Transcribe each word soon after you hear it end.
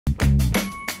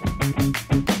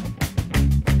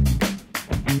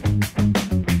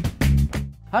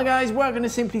Hi guys, welcome to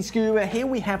Simply Scuba. Here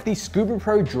we have the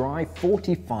Scubapro Dry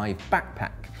 45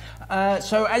 backpack.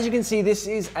 So as you can see, this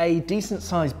is a decent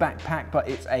sized backpack, but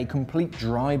it's a complete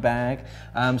dry bag.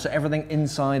 So everything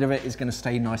inside of it is going to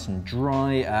stay nice and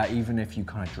dry, even if you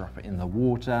kind of drop it in the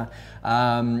water.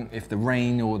 If the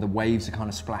rain or the waves are kind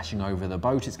of splashing over the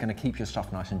boat, it's going to keep your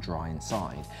stuff nice and dry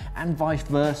inside. And vice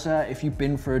versa, if you've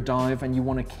been for a dive and you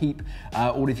want to keep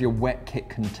all of your wet kit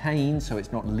contained so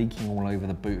it's not leaking all over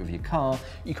the boot of your car,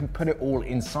 you can put it all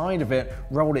inside of it,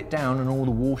 roll it down, and all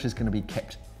the water is going to be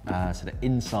kept sort of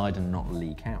inside and not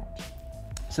leak out.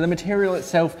 So the material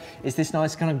itself is this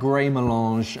nice kind of grey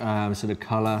melange sort of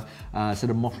colour, sort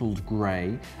of mottled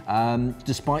grey.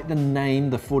 Despite the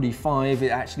name, the 45, it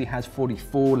actually has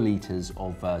 44 litres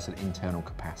of sort of internal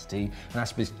capacity, and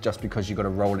that's just because you've got to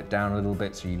roll it down a little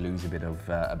bit so you lose a bit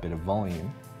of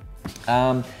volume.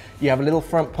 You have a little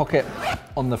front pocket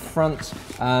on the front,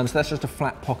 so that's just a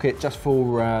flat pocket just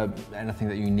for anything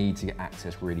that you need to get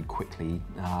access really quickly,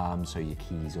 so your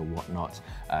keys or whatnot,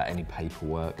 any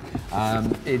paperwork.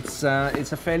 It's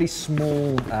a fairly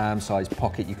small sized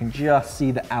pocket. You can just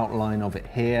see the outline of it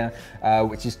here,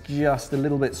 which is just a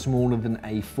little bit smaller than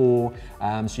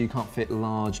A4, so you can't fit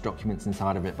large documents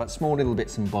inside of it, but small little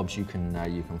bits and bobs you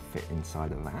can fit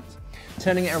inside of that.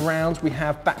 Turning it around, we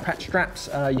have backpack straps.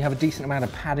 You have a decent amount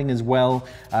of padding as well.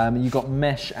 You've got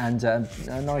mesh and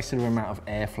a nice sort of amount of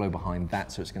airflow behind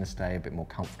that, so it's going to stay a bit more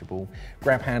comfortable.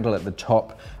 Grab handle at the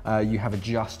top. You have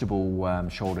adjustable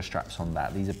shoulder straps on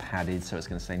that. These are padded, so it's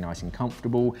going to stay nice and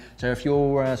comfortable. So if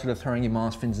you're sort of throwing your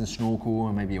mask fins and snorkel,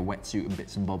 or maybe a wetsuit and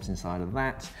bits and bobs inside of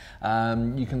that,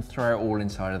 you can throw it all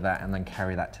inside of that and then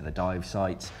carry that to the dive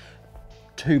site.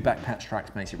 2 backpack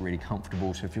straps makes it really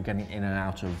comfortable, so if you're getting in and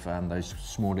out of those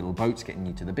small little boats, getting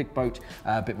you to the big boat,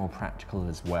 a bit more practical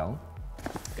as well.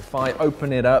 If I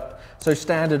open it up, so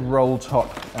standard roll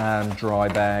top dry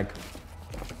bag,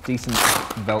 decent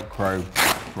Velcro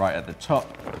right at the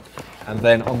top, and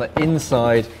then on the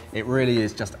inside it really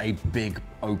is just a big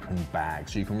open bag,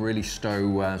 so you can really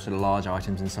stow sort of large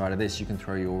items inside of this. You can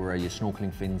throw your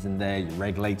snorkeling fins in there, your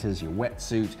regulators, your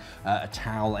wetsuit, a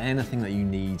towel, anything that you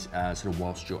need sort of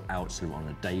whilst you're out sort of on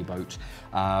a day boat.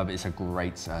 It's a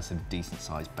great sort of decent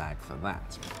sized bag for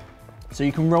that. So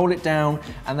you can roll it down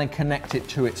and then connect it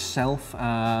to itself,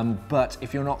 but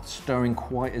if you're not stowing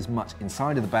quite as much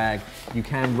inside of the bag, you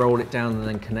can roll it down and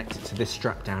then connect it to this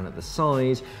strap down at the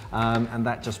side, and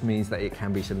that just means that it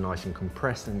can be sort of nice and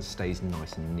compressed and stays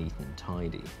nice and neat and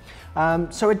tidy.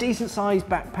 So a decent sized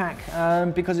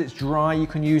backpack, because it's dry, you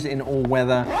can use it in all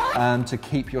weather to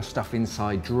keep your stuff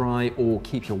inside dry or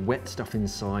keep your wet stuff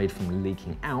inside from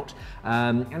leaking out,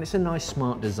 and it's a nice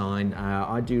smart design.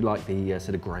 I do like the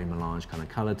sort of grey melange kind of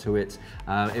colour to it.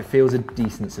 It feels a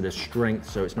decent sort of strength,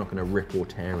 so it's not going to rip or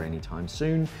tear anytime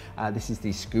soon. This is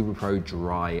the Scubapro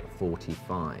Dry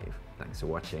 45. Thanks for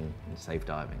watching and safe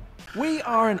diving. We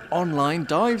are an online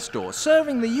dive store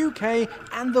serving the UK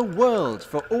and the world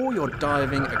for all your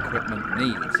diving equipment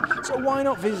needs. So why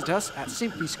not visit us at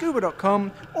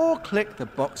simplyscuba.com or click the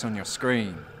box on your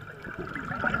screen.